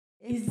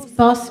Is it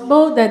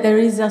possible that there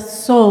is a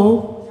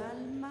soul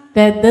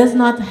that does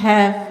not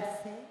have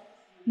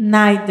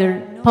neither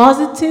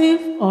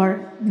positive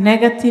or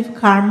negative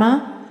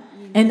karma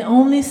and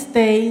only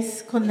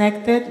stays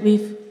connected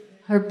with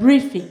her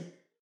breathing?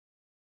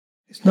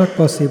 It's not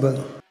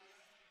possible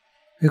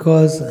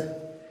because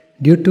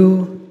due to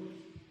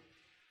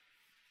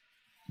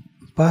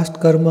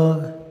past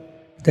karma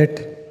that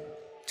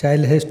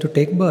child has to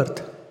take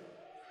birth.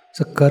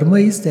 So karma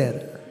is there,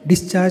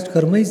 discharged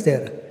karma is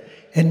there,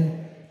 and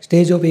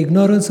stage of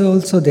ignorance is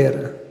also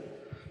there.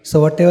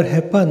 So whatever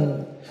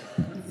happen,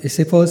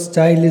 suppose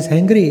child is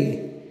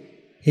hungry,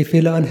 he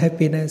feel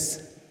unhappiness.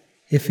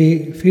 If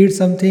he feeds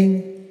something,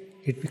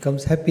 it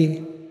becomes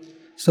happy.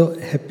 So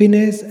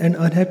happiness and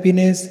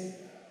unhappiness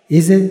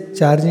is a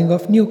charging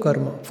of new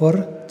karma for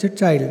the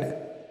child.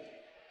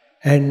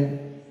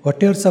 And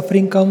whatever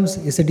suffering comes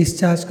is a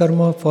discharge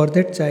karma for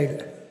that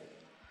child.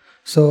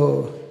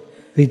 So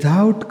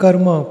without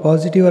karma,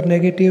 positive or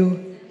negative,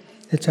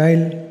 the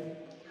child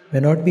may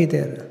not be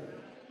there.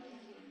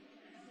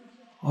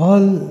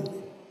 All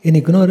in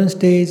ignorance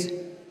stage,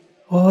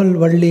 all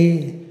worldly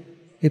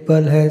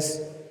people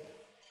has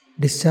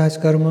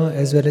discharge karma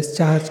as well as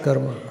charge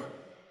karma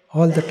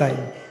all the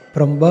time,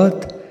 from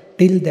birth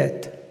till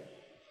death.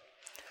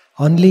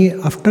 Only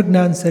after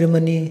Gnan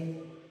ceremony,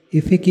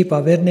 if we keep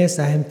awareness,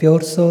 I am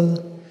pure soul,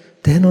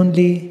 then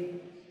only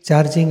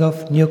charging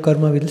of new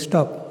karma will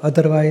stop.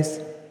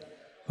 Otherwise,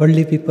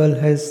 worldly people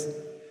has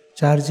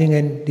charging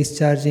and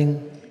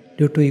discharging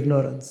due to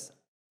ignorance.